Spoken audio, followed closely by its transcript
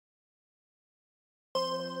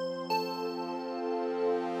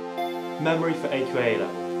Memory for AQA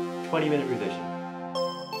level, 20-minute revision.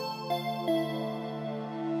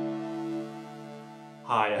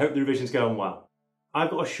 Hi, I hope the revision's going well.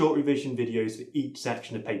 I've got a short revision videos for each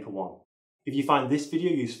section of paper 1. If you find this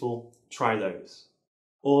video useful, try those.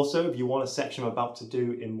 Also, if you want a section I'm about to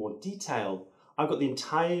do in more detail, I've got the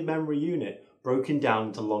entire memory unit broken down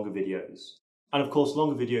into longer videos. And of course,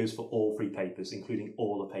 longer videos for all 3 papers, including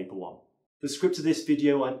all of paper 1. The script of this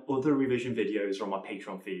video and other revision videos are on my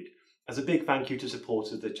Patreon feed, as a big thank you to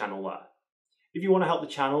supporters of the channel there. If you want to help the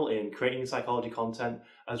channel in creating psychology content,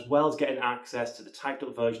 as well as getting access to the typed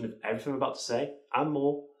up version of everything I'm about to say, and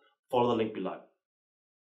more, follow the link below.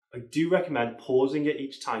 I do recommend pausing at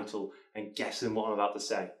each title and guessing what I'm about to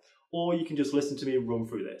say, or you can just listen to me run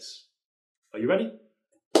through this. Are you ready?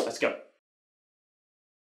 Let's go.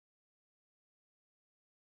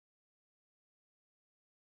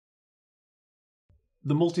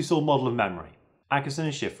 The multi-store model of memory. Atkinson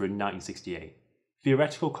and Schiffer in 1968.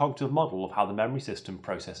 Theoretical cognitive model of how the memory system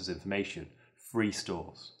processes information. 3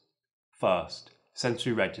 stores. First,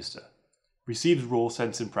 sensory register. Receives raw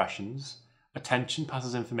sense impressions. Attention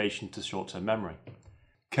passes information to short-term memory.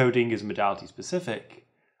 Coding is modality specific.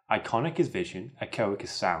 Iconic is vision, echoic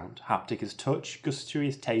is sound, haptic is touch, gustatory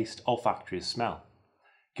is taste, olfactory is smell.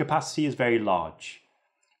 Capacity is very large,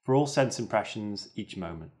 for all sense impressions each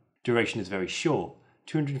moment. Duration is very short,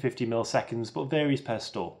 250 milliseconds, but varies per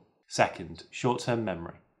store. Second, short-term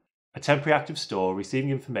memory. A temporary active store receiving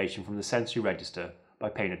information from the sensory register by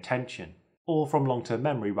paying attention, or from long-term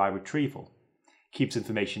memory by retrieval. Keeps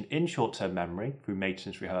information in short-term memory through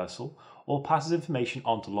maintenance rehearsal, or passes information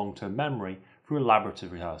onto long-term memory through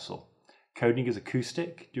elaborative rehearsal. Coding is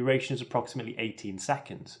acoustic, duration is approximately 18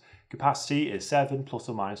 seconds, capacity is 7 plus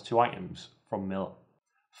or minus 2 items from Miller.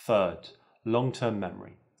 Third, long-term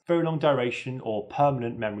memory. Very long duration or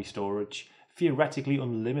permanent memory storage, theoretically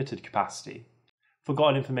unlimited capacity.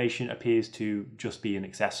 Forgotten information appears to just be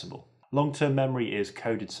inaccessible. Long-term memory is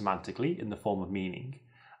coded semantically in the form of meaning,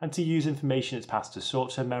 and to use information it's passed to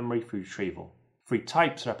short-term memory through retrieval. 3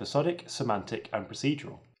 types are episodic, semantic, and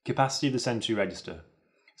procedural. Capacity of the sensory register.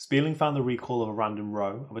 Spieling found the recall of a random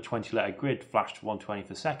row of a 20-letter grid flashed 120th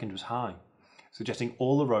per second was high, suggesting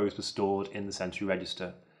all the rows were stored in the sensory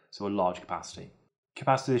register, so a large capacity.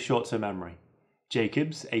 Capacity of short-term memory.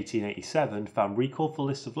 Jacobs, 1887, found recall for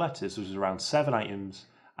lists of letters was around 7 items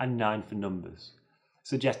and 9 for numbers,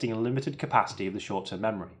 suggesting a limited capacity of the short-term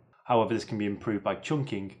memory. However, this can be improved by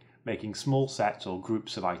chunking, making small sets or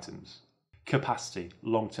groups of items. Capacity,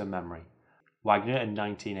 long-term memory. Wagner in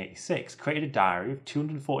 1986 created a diary of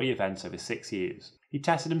 240 events over 6 years. He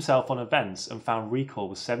tested himself on events and found recall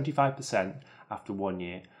was 75% after 1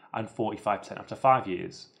 year and 45% after 5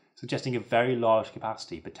 years, suggesting a very large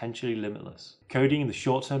capacity, potentially limitless. Coding in the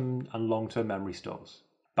short-term and long-term memory stores.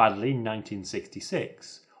 Baddeley in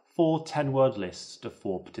 1966, 4 10-word lists to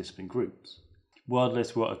 4 participant groups. Word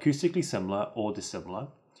lists were acoustically similar or dissimilar,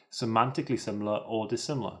 semantically similar or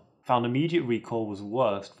dissimilar. Found immediate recall was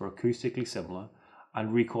worst for acoustically similar,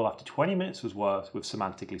 and recall after 20 minutes was worse with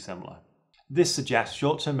semantically similar. This suggests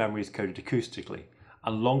short-term memory is coded acoustically,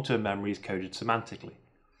 and long-term memory is coded semantically,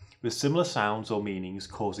 with similar sounds or meanings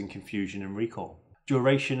causing confusion and recall.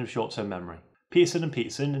 Duration of short-term memory. Peterson and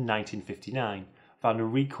Peterson in 1959 found a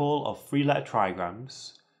recall of 3-letter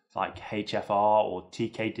trigrams, like HFR or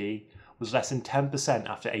TKD, was less than 10%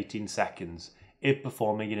 after 18 seconds if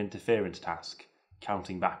performing an interference task,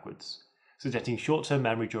 counting backwards, suggesting short-term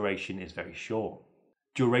memory duration is very short.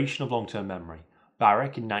 Duration of long-term memory.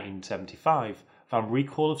 Barrick in 1975 found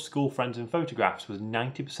recall of school friends and photographs was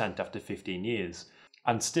 90% after 15 years,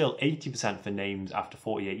 and still 80% for names after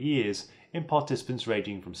 48 years in participants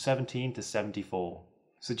ranging from 17 to 74,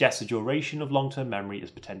 suggests the duration of long-term memory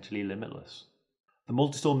is potentially limitless. The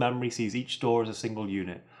multi-store memory sees each store as a single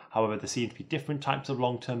unit, however there seem to be different types of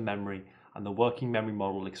long-term memory, and the working memory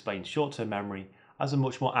model explains short-term memory as a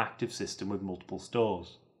much more active system with multiple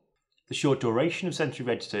stores. The short duration of sensory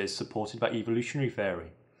register is supported by evolutionary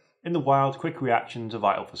theory. In the wild, quick reactions are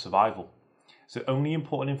vital for survival, so only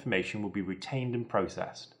important information will be retained and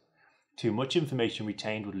processed. Too much information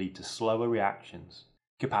retained would lead to slower reactions.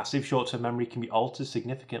 Capacity of short-term memory can be altered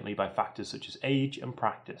significantly by factors such as age and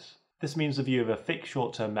practice. This means the view of a fixed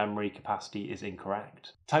short-term memory capacity is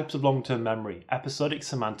incorrect. Types of long-term memory: episodic,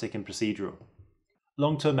 semantic, and procedural.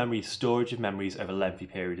 Long-term memory is storage of memories over a lengthy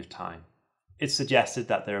period of time. It's suggested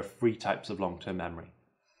that there are 3 types of long-term memory.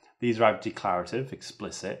 These are either declarative,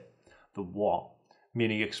 explicit, the what,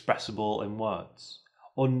 meaning expressible in words,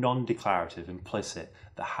 or non-declarative, implicit,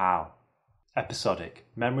 the how. Episodic,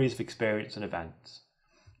 memories of experience and events.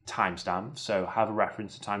 Timestamp, so have a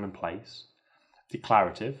reference to time and place.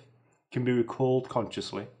 Declarative, can be recalled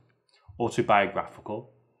consciously,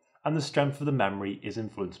 autobiographical, and the strength of the memory is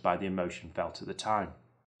influenced by the emotion felt at the time.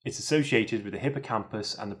 It's associated with the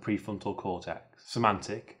hippocampus and the prefrontal cortex.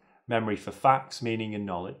 Semantic, memory for facts, meaning and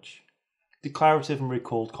knowledge. Declarative and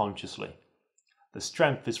recalled consciously. The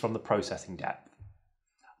strength is from the processing depth.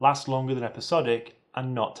 Lasts longer than episodic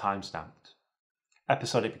and not time-stamped.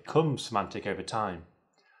 Episodic becomes semantic over time.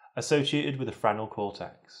 Associated with the frontal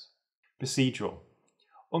cortex. Procedural.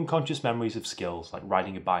 Unconscious memories of skills like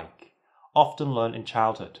riding a bike, often learned in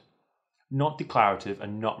childhood. Not declarative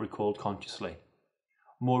and not recalled consciously.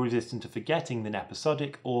 More resistant to forgetting than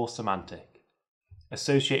episodic or semantic.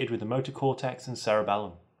 Associated with the motor cortex and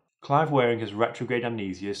cerebellum. Clive Waring has retrograde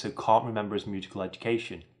amnesia, so can't remember his musical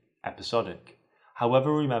education. Episodic.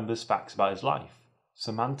 However, remembers facts about his life.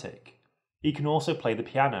 Semantic. He can also play the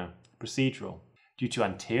piano. Procedural. Due to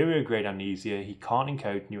anterior grade amnesia, he can't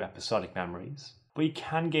encode new episodic memories, but he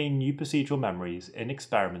can gain new procedural memories in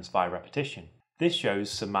experiments via repetition. This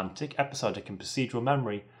shows semantic, episodic, and procedural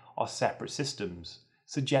memory are separate systems,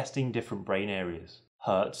 suggesting different brain areas.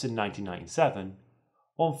 Hertz in 1997,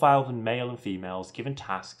 1,000 male and females given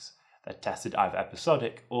tasks that tested either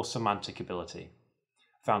episodic or semantic ability.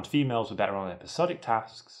 Found females were better on episodic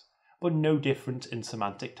tasks, but no difference in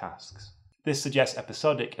semantic tasks. This suggests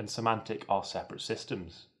episodic and semantic are separate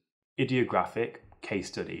systems. Idiographic case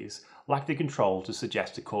studies lack the control to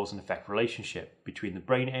suggest a cause and effect relationship between the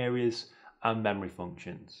brain areas and memory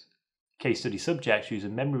functions. Case study subjects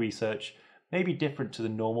using memory research may be different to the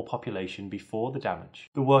normal population before the damage.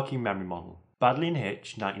 The working memory model. Badley and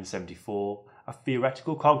Hitch, 1974, a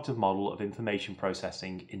theoretical cognitive model of information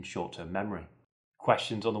processing in short-term memory.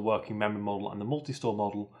 Questions on the working memory model and the multi-store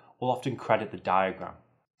model will often credit the diagram.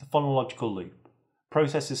 The phonological loop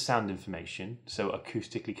processes sound information, so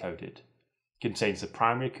acoustically coded. Contains the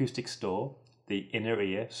primary acoustic store, the inner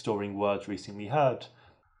ear storing words recently heard,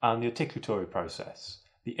 and the articulatory process,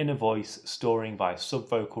 the inner voice storing via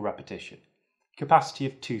subvocal repetition. Capacity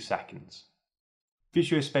of 2 seconds.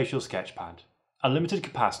 Visuo-spatial sketchpad, a limited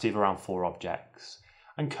capacity of around 4 objects,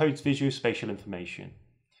 and codes visuo-spatial information.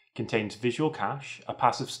 Contains visual cache, a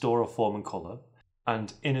passive store of form and colour,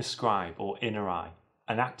 and inner scribe or inner eye,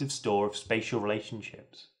 an active store of spatial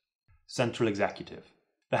relationships. Central executive,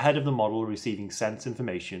 the head of the model receiving sense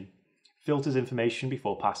information, filters information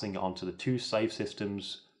before passing it on to the 2 slave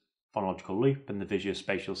systems, phonological loop and the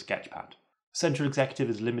visuo-spatial sketchpad. Central executive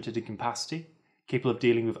is limited in capacity, capable of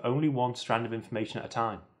dealing with only 1 strand of information at a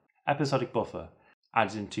time. Episodic buffer,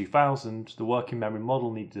 added in 2000, the working memory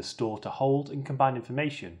model needed a store to hold and combine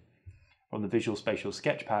information from the visuo-spatial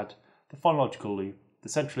sketchpad, the phonological loop, the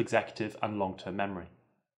central executive and long-term memory.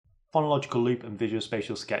 Phonological loop and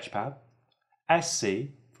visuo-spatial sketchpad,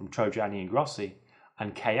 SC from Trojani and Grossi,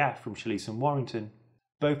 and KF from Schliessen and Warrington,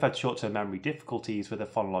 both had short-term memory difficulties with their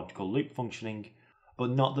phonological loop functioning, but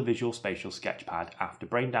not the visuo-spatial sketchpad after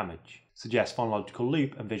brain damage. Suggests phonological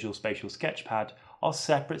loop and visuo-spatial sketchpad are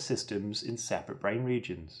separate systems in separate brain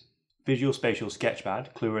regions. Visuo-spatial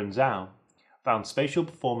sketchpad, Kluwer and Zhao, found spatial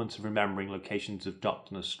performance of remembering locations of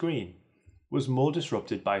dots on a screen was more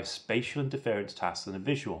disrupted by a spatial interference task than a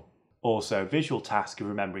visual. Also, a visual task of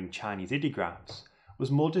remembering Chinese ideographs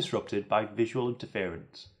was more disrupted by visual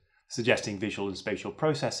interference, suggesting visual and spatial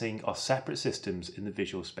processing are separate systems in the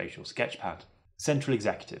visuo-spatial sketchpad. Central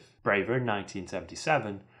executive. Braver in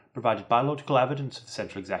 1977 provided biological evidence of the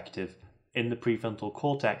central executive in the prefrontal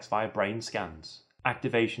cortex via brain scans.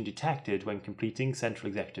 Activation detected when completing central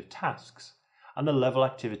executive tasks, and the level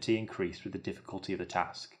of activity increased with the difficulty of the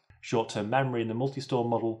task. Short-term memory in the multi-store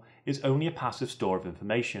model is only a passive store of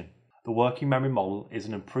information. The working memory model is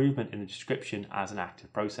an improvement in the description as an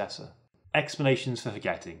active processor. Explanations for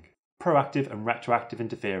forgetting. Proactive and retroactive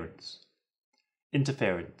interference.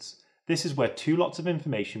 Interference. This is where 2 lots of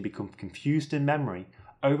information become confused in memory,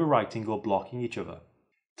 overwriting or blocking each other.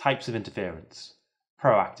 Types of interference.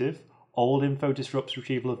 Proactive, old info disrupts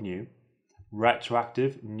retrieval of new.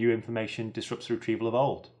 Retroactive, new information disrupts the retrieval of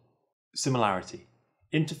old. Similarity.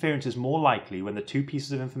 Interference is more likely when the 2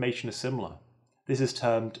 pieces of information are similar. This is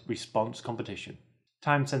termed response competition.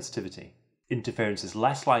 Time sensitivity. Interference is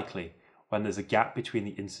less likely when there's a gap between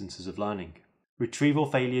the instances of learning. Retrieval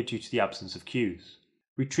failure due to the absence of cues.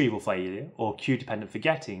 Retrieval failure, or cue-dependent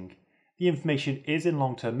forgetting, the information is in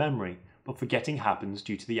long-term memory, but forgetting happens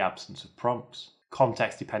due to the absence of prompts.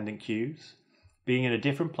 Context-dependent cues. Being in a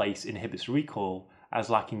different place inhibits recall as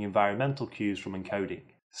lacking environmental cues from encoding.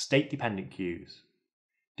 State-dependent cues.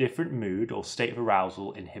 Different mood or state of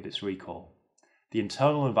arousal inhibits recall. The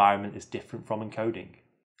internal environment is different from encoding.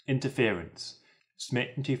 Interference. Smith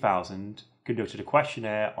in 2000 conducted a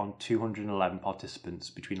questionnaire on 211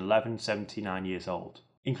 participants between 11 and 79 years old,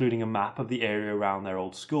 including a map of the area around their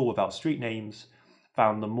old school without street names,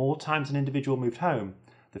 found the more times an individual moved home,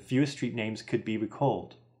 the fewer street names could be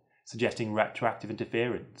recalled, suggesting retroactive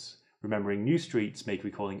interference. Remembering new streets made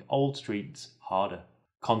recalling old streets harder.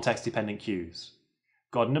 Context-dependent cues.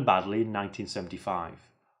 Godden and Badley in 1975.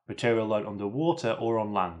 Material learnt underwater or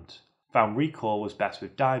on land. Found recall was best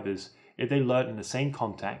with divers if they learnt in the same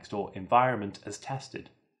context or environment as tested,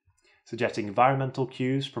 suggesting environmental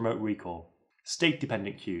cues promote recall.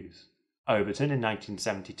 State-dependent cues. Overton in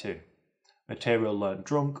 1972. Material learnt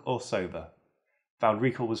drunk or sober. Found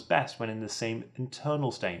recall was best when in the same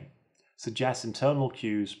internal state. Suggests internal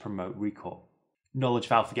cues promote recall. Knowledge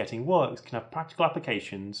of how forgetting works can have practical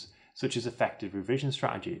applications such as effective revision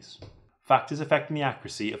strategies. Factors affecting the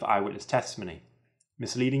accuracy of eyewitness testimony.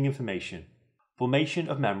 Misleading information. Formation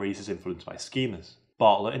of memories is influenced by schemas.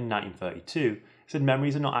 Bartlett in 1932 said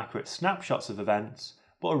memories are not accurate snapshots of events,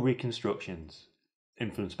 but are reconstructions,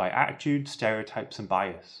 influenced by attitude, stereotypes, and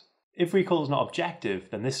bias. If recall is not objective,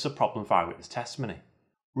 then this is a problem for eyewitness testimony.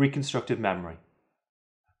 Reconstructive memory.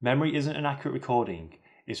 Memory isn't an accurate recording,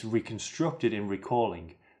 it's reconstructed in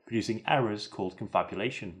recalling, producing errors called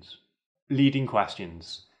confabulations. Leading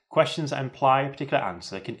questions. Questions that imply a particular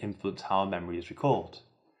answer can influence how a memory is recalled.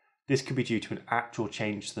 This could be due to an actual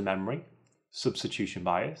change to the memory, substitution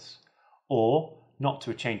bias, or not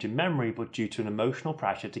to a change in memory but due to an emotional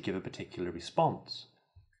pressure to give a particular response.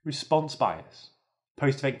 Response bias.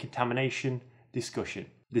 Post-event contamination, discussion.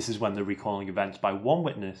 This is when the recalling events by one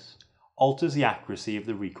witness alters the accuracy of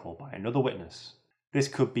the recall by another witness. This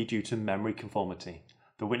could be due to memory conformity.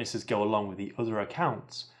 The witnesses go along with the other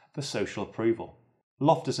accounts for social approval.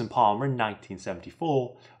 Loftus and Palmer in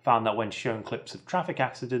 1974 found that when shown clips of traffic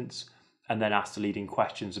accidents and then asked the leading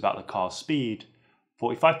questions about the car's speed,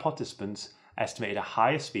 45 participants estimated a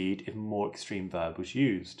higher speed if more extreme verb was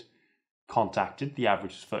used. Contacted, the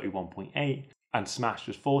average was 31.8 and smashed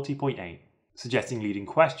was 40.8, suggesting leading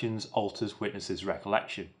questions alters witnesses'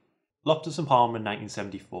 recollection. Loftus and Palmer in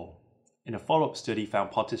 1974, in a follow-up study, found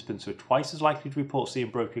participants were twice as likely to report seeing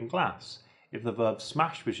broken glass if the verb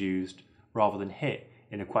smashed was used rather than hit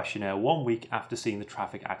in a questionnaire 1 week after seeing the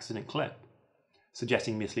traffic accident clip,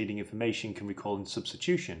 suggesting misleading information can recall in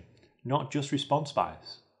substitution, not just response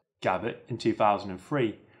bias. Gabbett, in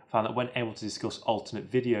 2003, found that when able to discuss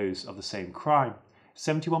alternate videos of the same crime,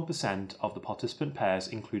 71% of the participant pairs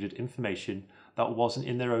included information that wasn't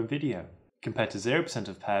in their own video, compared to 0%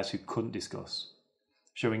 of pairs who couldn't discuss,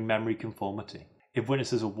 showing memory conformity. If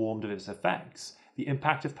witnesses are warned of its effects, the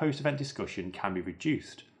impact of post-event discussion can be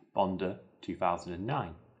reduced. Bonder,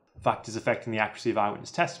 2009. Factors affecting the accuracy of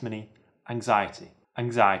eyewitness testimony. Anxiety.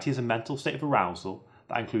 Anxiety is a mental state of arousal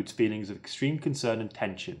that includes feelings of extreme concern and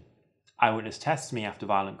tension. Eyewitness testimony after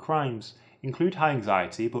violent crimes include high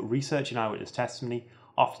anxiety, but research in eyewitness testimony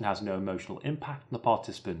often has no emotional impact on the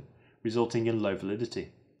participant, resulting in low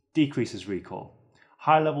validity. Decreases recall.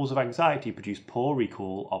 High levels of anxiety produce poor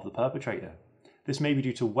recall of the perpetrator. This may be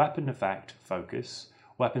due to weapon effect, focus,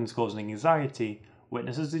 weapons causing anxiety,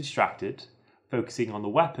 witnesses are distracted, focusing on the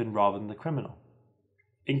weapon rather than the criminal.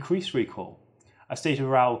 Increased recall. A state of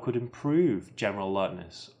arousal could improve general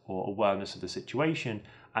alertness or awareness of the situation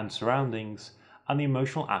and surroundings, and the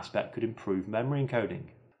emotional aspect could improve memory encoding.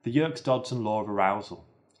 The Yerkes-Dodson law of arousal.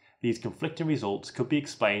 These conflicting results could be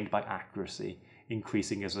explained by accuracy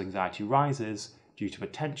increasing as anxiety rises due to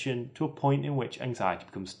attention to a point in which anxiety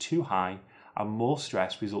becomes too high and more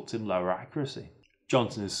stress results in lower accuracy.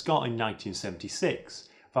 Johnson and Scott in 1976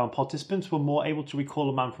 found participants were more able to recall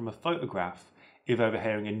a man from a photograph if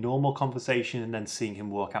overhearing a normal conversation and then seeing him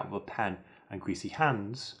walk out with a pen and greasy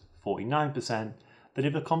hands, 49%, than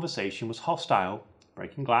if the conversation was hostile,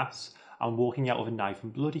 breaking glass, and walking out with a knife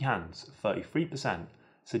and bloody hands, 33%,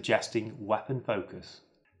 suggesting weapon focus.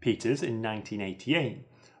 Peters in 1988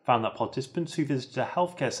 found that participants who visited a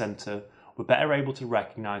healthcare centre were better able to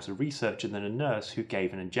recognise a researcher than a nurse who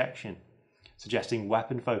gave an injection, suggesting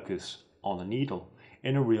weapon focus on a needle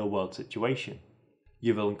in a real-world situation.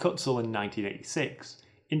 Yuville and Kutzel in 1986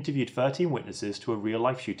 interviewed 13 witnesses to a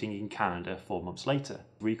real-life shooting in Canada 4 months later.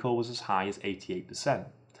 Recall was as high as 88%,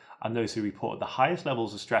 and those who reported the highest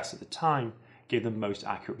levels of stress at the time gave the most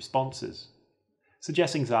accurate responses.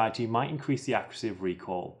 Suggests anxiety might increase the accuracy of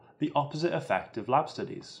recall, the opposite effect of lab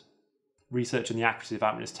studies. Research on the accuracy of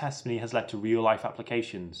eyewitness testimony has led to real-life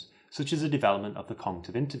applications, such as the development of the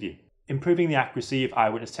cognitive interview. Improving the accuracy of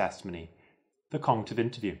eyewitness testimony. The cognitive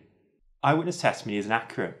interview. Eyewitness testimony is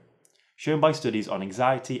inaccurate, shown by studies on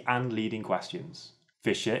anxiety and leading questions.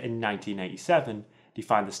 Fisher in 1987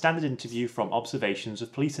 defined the standard interview from observations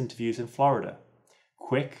of police interviews in Florida.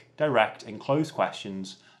 Quick, direct, and closed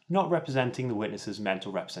questions, not representing the witness's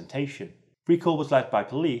mental representation. Recall was led by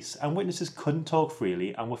police, and witnesses couldn't talk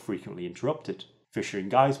freely and were frequently interrupted. Fisher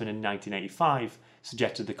and Geisman in 1985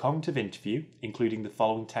 suggested the cognitive interview, including the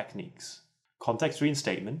following techniques: context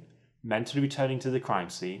reinstatement, mentally returning to the crime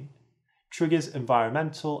scene, triggers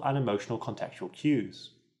environmental and emotional contextual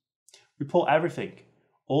cues. Report everything.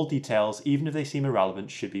 All details, even if they seem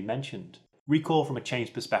irrelevant, should be mentioned. Recall from a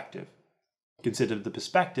changed perspective. Consider the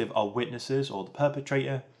perspective of witnesses or the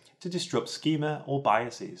perpetrator to disrupt schema or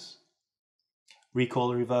biases.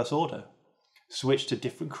 Recall in reverse order. Switch to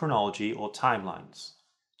different chronology or timelines.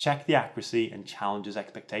 Check the accuracy and challenges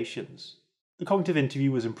expectations. The cognitive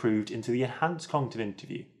interview was improved into the enhanced cognitive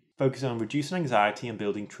interview, focusing on reducing anxiety and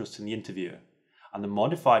building trust in the interviewer, and the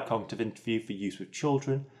modified cognitive interview for use with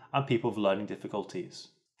children and people with learning difficulties.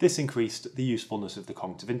 This increased the usefulness of the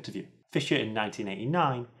cognitive interview. Fisher in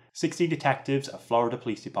 1989, 16 detectives at Florida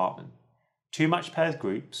Police Department. 2 matched pairs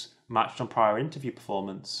groups, matched on prior interview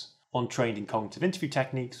performance, untrained in cognitive interview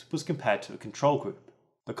techniques, was compared to a control group.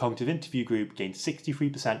 The cognitive interview group gained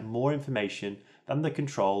 63% more information than the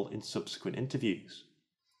control in subsequent interviews,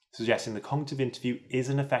 suggesting the cognitive interview is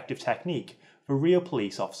an effective technique for real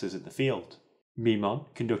police officers in the field. Mimon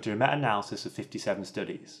conducted a meta-analysis of 57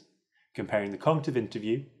 studies, comparing the cognitive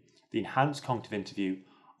interview, the enhanced cognitive interview,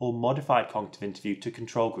 or modified cognitive interview to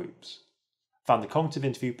control groups. Found the cognitive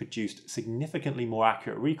interview produced significantly more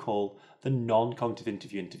accurate recall than non-cognitive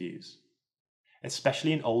interviews,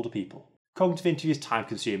 especially in older people. Cognitive interview is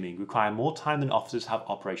time-consuming, require more time than officers have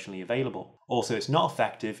operationally available. Also, it's not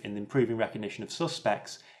effective in improving recognition of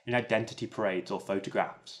suspects in identity parades or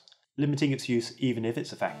photographs, limiting its use even if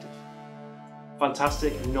it's effective.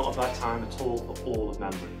 Fantastic and not a bad time at all for all of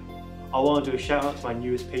memory. I want to do a shout out to my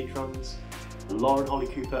newest patrons, Lauren, Holly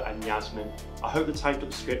Cooper and Yasmin. I hope the typed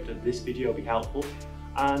up script of this video will be helpful,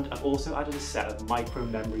 and I've also added a set of micro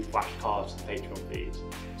memory flashcards to the Patreon feed,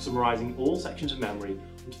 summarising all sections of memory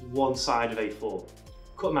onto one side of A4.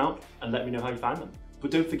 Cut them out and let me know how you find them.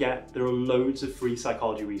 But don't forget, there are loads of free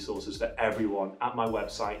psychology resources for everyone at my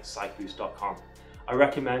website, psychboost.com. I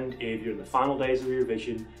recommend, if you're in the final days of your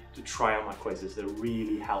revision, to try out my quizzes. They're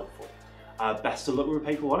really helpful. Best of luck with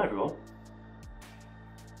paper 1, everyone.